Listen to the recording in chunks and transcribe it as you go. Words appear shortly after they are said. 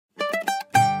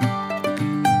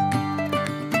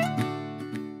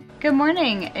good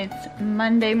morning. It's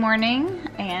Monday morning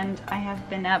and I have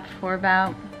been up for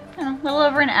about, a little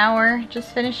over an hour.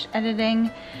 Just finished editing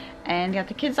and got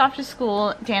the kids off to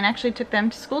school. Dan actually took them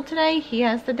to school today. He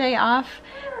has the day off,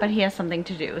 but he has something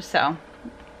to do. So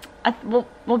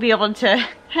we'll be able to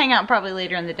hang out probably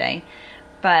later in the day,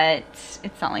 but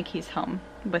it's not like he's home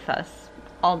with us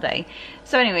all day.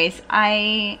 So anyways,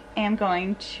 I am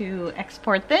going to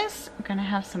export this. I'm gonna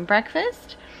have some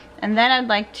breakfast. And then I'd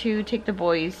like to take the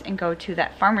boys and go to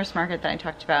that farmer's market that I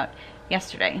talked about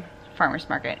yesterday. Farmer's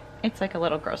market. It's like a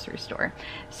little grocery store.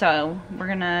 So we're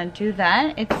gonna do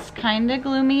that. It's kind of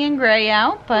gloomy and gray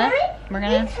out, but we're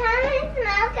gonna... Milk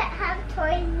have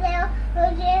toys there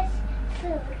or just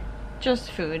food?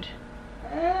 Just food.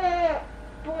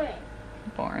 Boring.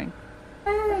 Boring.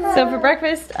 So for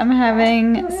breakfast, I'm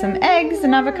having some eggs,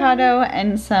 an avocado,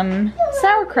 and some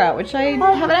sauerkraut, which I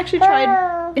haven't actually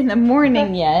tried in the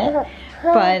morning yet,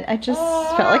 but I just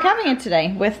felt like having it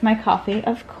today with my coffee,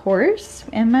 of course,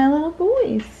 and my little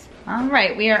boys. All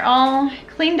right, we are all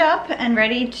cleaned up and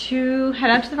ready to head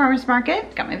out to the farmer's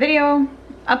market. Got my video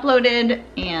uploaded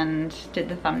and did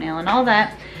the thumbnail and all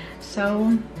that.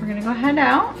 So we're gonna go head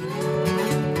out.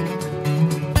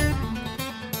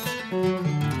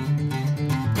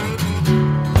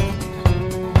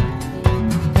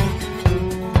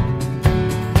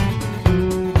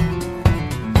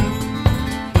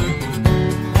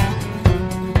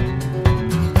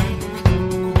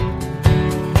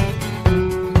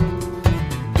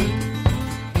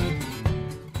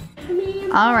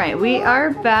 All right, we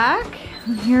are back.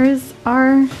 Here's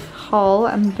our haul.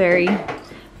 I'm very,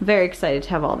 very excited to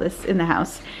have all this in the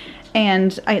house.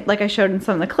 And like I showed in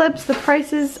some of the clips, the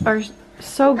prices are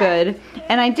so good.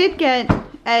 And I did get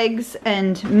eggs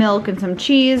and milk and some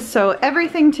cheese. So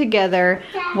everything together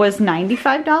was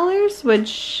 $95,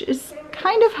 which is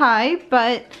kind of high,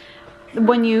 but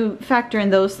when you factor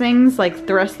in those things, like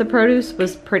the rest of the produce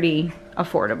was pretty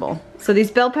affordable. So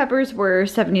these bell peppers were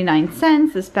 79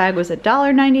 cents. This bag was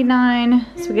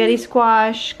 $1.99. Spaghetti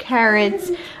squash,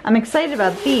 carrots. I'm excited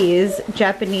about these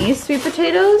Japanese sweet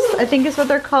potatoes, I think is what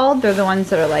they're called. They're the ones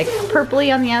that are like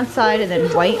purpley on the outside and then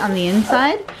white on the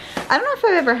inside. I don't know if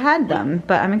I've ever had them,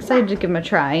 but I'm excited to give them a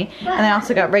try. And I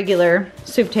also got regular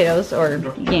sweet potatoes, or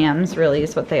yams really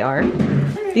is what they are.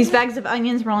 These bags of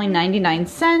onions were only 99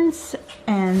 cents.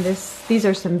 And these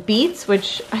are some beets,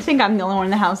 which I think I'm the only one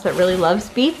in the house that really loves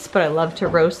beets, but I love to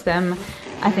roast them.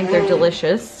 I think they're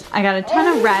delicious. I got a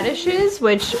ton of radishes,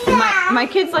 which my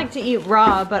kids like to eat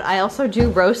raw, but I also do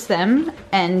roast them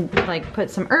and like put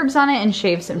some herbs on it and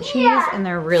shave some cheese, and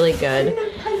they're really good.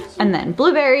 And then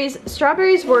blueberries.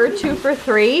 Strawberries were 2 for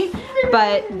 $3,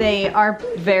 but they are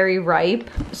very ripe,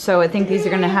 so I think these are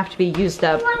gonna have to be used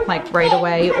up like right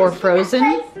away or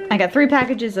frozen. I got 3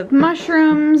 packages of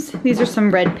mushrooms. These are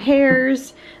some red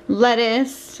pears,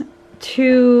 lettuce,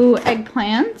 2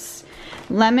 eggplants.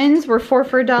 Lemons were 4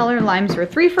 for $1, limes were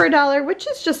 3 for $1, which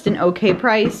is just an okay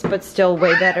price, but still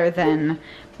way better than,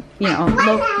 you know,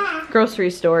 local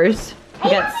grocery stores.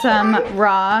 We got some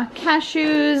raw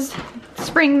cashews,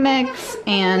 spring mix,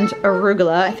 and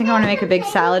arugula. I think I want to make a big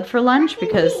salad for lunch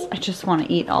because I just want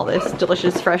to eat all this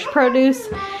delicious fresh produce.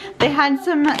 They had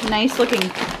some nice looking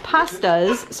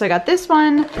pastas, so I got this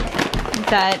one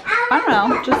that, I don't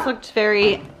know, just looked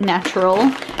very natural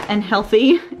and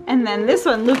healthy. And then this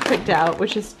one Luke picked out,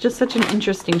 which is just such an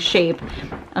interesting shape.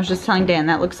 I was just telling Dan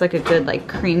that looks like a good like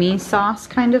creamy sauce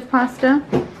kind of pasta.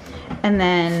 And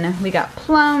then we got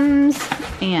plums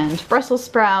and Brussels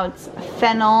sprouts,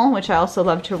 fennel, which I also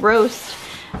love to roast,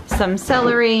 some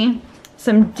celery,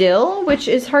 some dill, which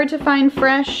is hard to find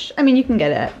fresh. I mean, you can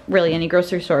get it at really any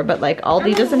grocery store, but like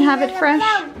Aldi doesn't have it fresh.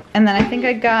 And then I think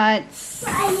I got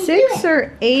 6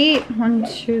 or 8, 1,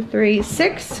 2, 3,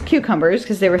 6 cucumbers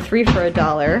because they were 3 for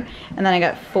 $1. And then I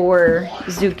got 4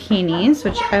 zucchinis,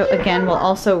 which I, again, will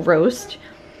also roast.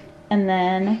 And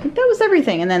then I think that was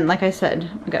everything. And then, like I said,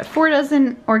 I got 4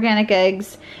 dozen organic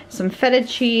eggs, some feta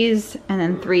cheese, and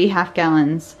then 3 half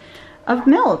gallons of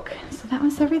milk. So that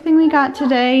was everything we got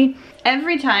today.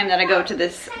 Every time that I go to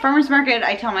this farmer's market,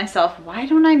 I tell myself, why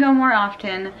don't I go more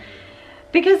often?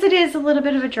 Because it is a little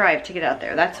bit of a drive to get out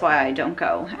there. That's why I don't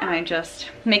go. And I just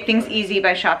make things easy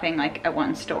by shopping like at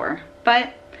one store.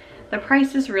 But the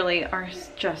prices really are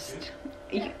just,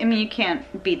 I mean, you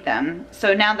can't beat them.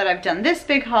 So now that I've done this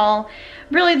big haul,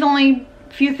 really the only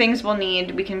few things we'll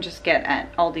need, we can just get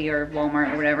at Aldi or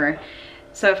Walmart or whatever.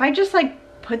 So if I just like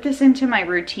put this into my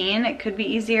routine, it could be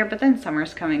easier, but then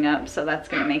summer's coming up, so that's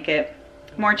gonna make it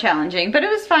more challenging. But it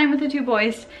was fine with the 2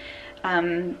 boys.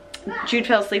 Jude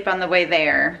fell asleep on the way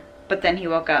there, but then he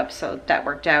woke up, so that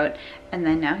worked out. And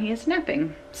then now he is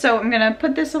napping. So I'm gonna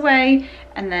put this away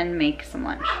and then make some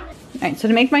lunch. All right, so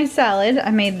to make my salad,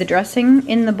 I made the dressing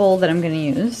in the bowl that I'm gonna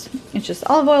use. It's just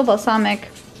olive oil, balsamic,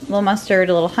 a little mustard,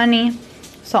 a little honey,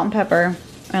 salt and pepper,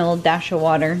 and a little dash of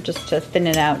water just to thin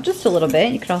it out just a little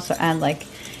bit. You could also add like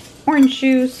orange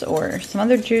juice or some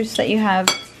other juice that you have.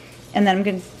 And then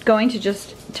I'm going to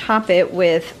just top it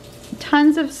with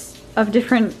tons of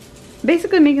different,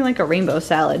 basically making like a rainbow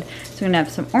salad. So I'm gonna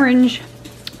have some orange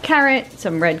carrot,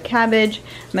 some red cabbage.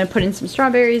 I'm gonna put in some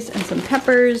strawberries and some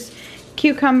peppers,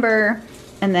 cucumber,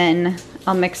 and then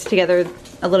I'll mix together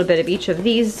a little bit of each of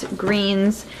these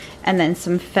greens, and then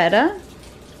some feta,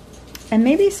 and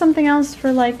maybe something else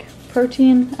for like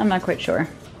protein. I'm not quite sure.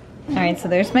 All right, so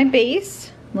there's my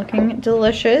base, looking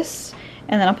delicious.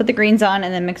 And then I'll put the greens on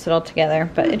and then mix it all together.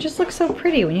 But it just looks so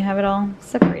pretty when you have it all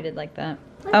separated like that.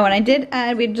 Oh, and I did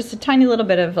add, we had just a tiny little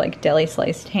bit of like deli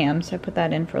sliced ham, so I put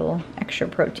that in for a little extra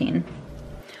protein.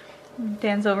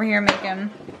 Dan's over here making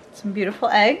some beautiful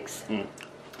eggs.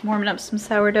 Warming up some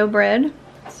sourdough bread.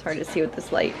 It's hard to see with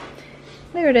this light.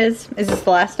 There it is. Is this the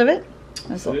last of it?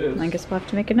 I guess we'll have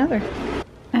to make another.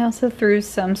 I also threw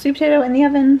some sweet potato in the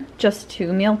oven just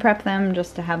to meal prep them,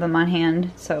 just to have them on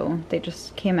hand. So they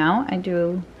just came out. I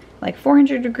do like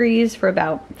 400 degrees for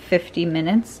about 50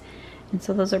 minutes. And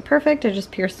so those are perfect. I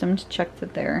just pierced them to check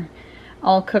that they're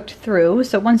all cooked through.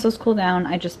 So once those cool down,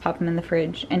 I just pop them in the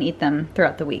fridge and eat them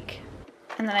throughout the week.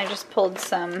 And then I just pulled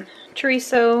some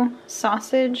chorizo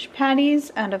sausage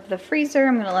patties out of the freezer.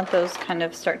 I'm gonna let those kind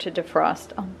of start to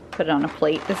defrost. I'll put it on a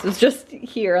plate. This was just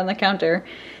here on the counter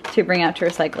to bring out to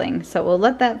recycling. So we'll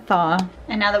let that thaw.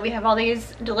 And now that we have all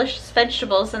these delicious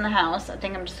vegetables in the house, I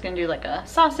think I'm just gonna do like a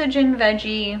sausage and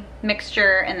veggie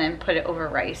mixture and then put it over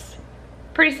rice.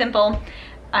 Pretty simple.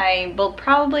 I will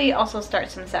probably also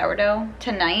start some sourdough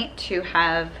tonight to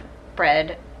have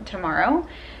bread tomorrow.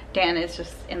 Dan is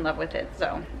just in love with it,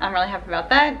 so I'm really happy about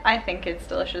that. I think it's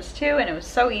delicious too, and it was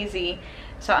so easy.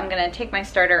 So I'm gonna take my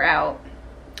starter out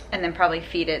and then probably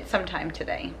feed it sometime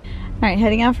today. All right,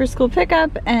 heading out for school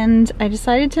pickup, and I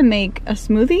decided to make a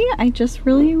smoothie. I just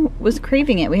really was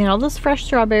craving it. We had all those fresh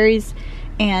strawberries,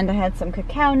 and I had some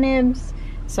cacao nibs.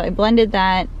 So I blended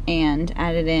that and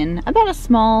added in about a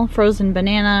small frozen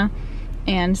banana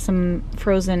and some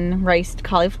frozen riced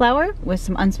cauliflower with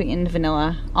some unsweetened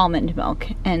vanilla almond milk,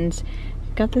 and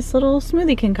got this little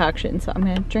smoothie concoction. So I'm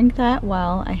gonna drink that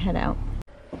while I head out.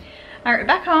 All right,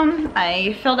 back home,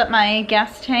 I filled up my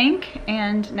gas tank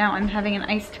and now I'm having an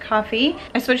iced coffee.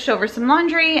 I switched over some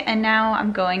laundry and now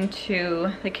I'm going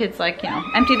to, the kids like, you know,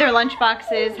 empty their lunch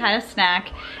boxes, had a snack,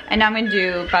 and now I'm gonna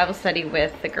do Bible study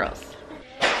with the girls.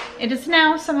 It is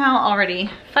now somehow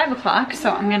already 5 o'clock, so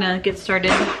I'm gonna get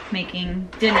started making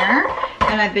dinner.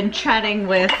 And I've been chatting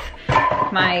with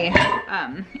my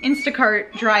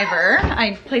Instacart driver.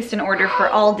 I placed an order for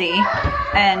Aldi,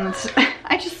 and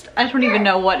I don't even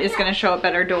know what is gonna show up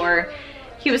at our door.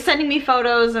 He was sending me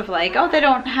photos of like, oh, they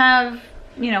don't have,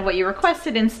 you know, what you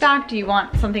requested in stock. Do you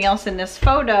want something else in this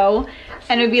photo?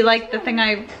 And it would be like the thing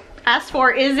I asked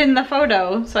for is in the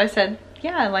photo. So I said,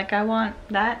 yeah, like I want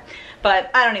that.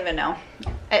 But I don't even know.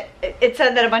 It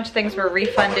said that a bunch of things were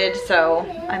refunded, so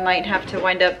I might have to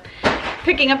wind up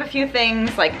picking up a few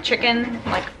things like chicken.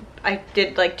 Like I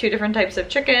did like 2 different types of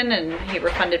chicken and he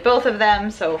refunded both of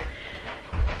them, so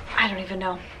I don't even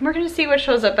know. We're gonna see what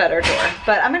shows up at our door.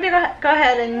 But I'm gonna go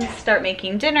ahead and start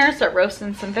making dinner, start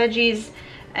roasting some veggies,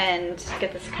 and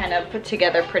get this kind of put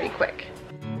together pretty quick.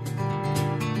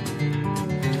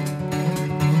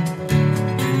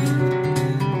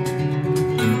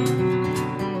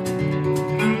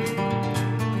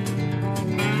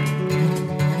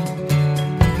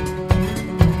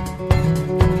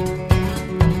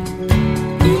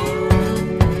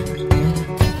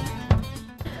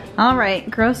 All right,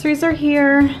 groceries are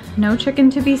here. No chicken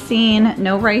to be seen,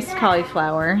 no riced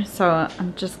cauliflower. So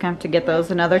I'm just gonna have to get those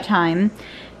another time.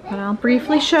 But I'll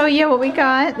briefly show you what we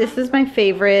got. This is my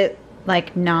favorite,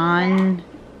 like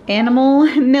non-animal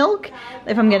milk.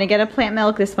 If I'm gonna get a plant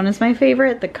milk, this one is my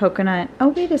favorite, the coconut. Oh,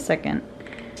 wait a second.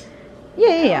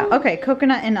 Yeah. Okay,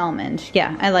 coconut and almond.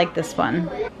 Yeah, I like this one.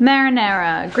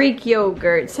 Marinara, Greek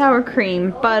yogurt, sour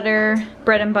cream, butter,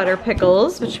 bread and butter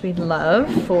pickles, which we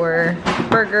love for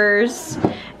burgers.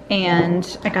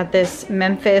 And I got this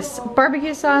Memphis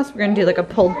barbecue sauce. We're gonna do like a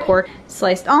pulled pork.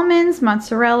 Sliced almonds,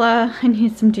 mozzarella, I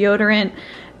need some deodorant,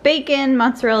 bacon,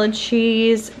 mozzarella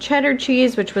cheese, cheddar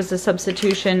cheese, which was a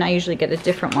substitution. I usually get a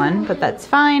different one, but that's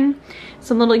fine.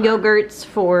 Some little yogurts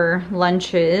for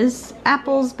lunches,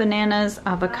 apples, bananas,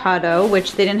 avocado,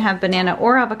 which they didn't have banana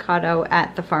or avocado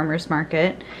at the farmer's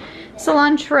market,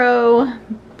 cilantro,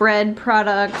 bread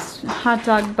products, hot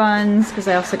dog buns, because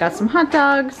I also got some hot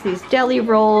dogs, these deli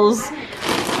rolls,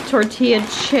 tortilla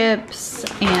chips,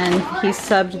 and he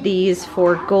subbed these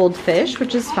for goldfish,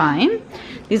 which is fine.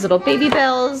 These little baby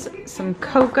bells, some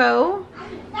cocoa,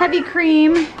 heavy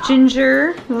cream,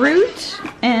 ginger root,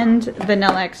 and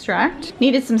vanilla extract.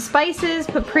 Needed some spices,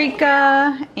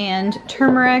 paprika, and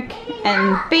turmeric,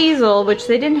 and basil, which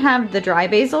they didn't have the dry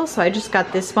basil, so I just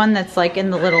got this one that's like in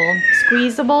the little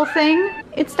squeezable thing.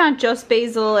 It's not just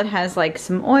basil, it has like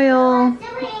some oil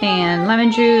and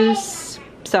lemon juice,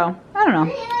 so I don't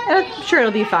know. I'm sure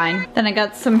it'll be fine. Then I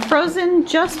got some frozen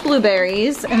just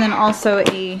blueberries, and then also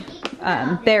a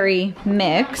berry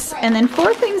mix, and then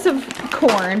 4 things of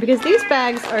corn, because these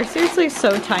bags are seriously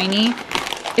so tiny.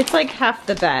 It's like half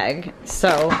the bag,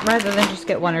 so rather than just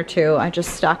get 1 or 2, I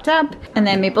just stocked up. And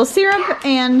then maple syrup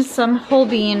and some whole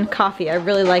bean coffee. I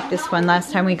really liked this one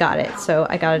last time we got it, so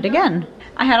I got it again.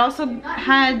 I had also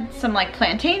had some like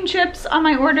plantain chips on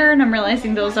my order, and I'm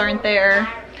realizing those aren't there.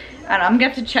 I don't know, I'm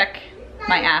gonna have to check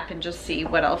my app and just see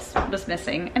what else was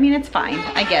missing. I mean, it's fine,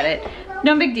 I get it.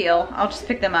 No big deal, I'll just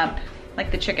pick them up, like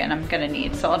the chicken I'm gonna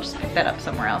need, so I'll just pick that up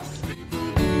somewhere else.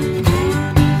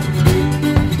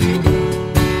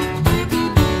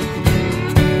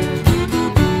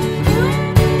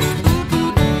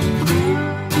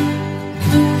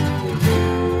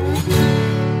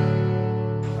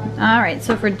 All right,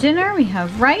 so for dinner we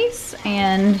have rice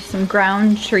and some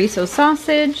ground chorizo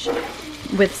sausage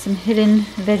with some hidden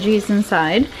veggies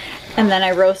inside. And then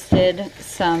I roasted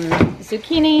some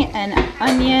zucchini and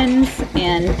onions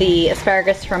and the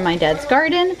asparagus from my dad's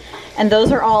garden. And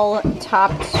those are all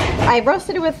topped. I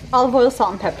roasted it with olive oil,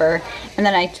 salt, and pepper. And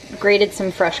then I grated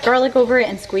some fresh garlic over it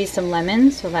and squeezed some lemon.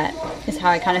 So that is how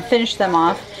I kind of finished them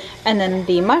off. And then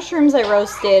the mushrooms I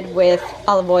roasted with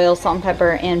olive oil, salt, and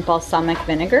pepper, and balsamic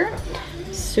vinegar.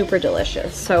 Super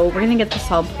delicious. So we're gonna get this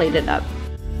all plated up.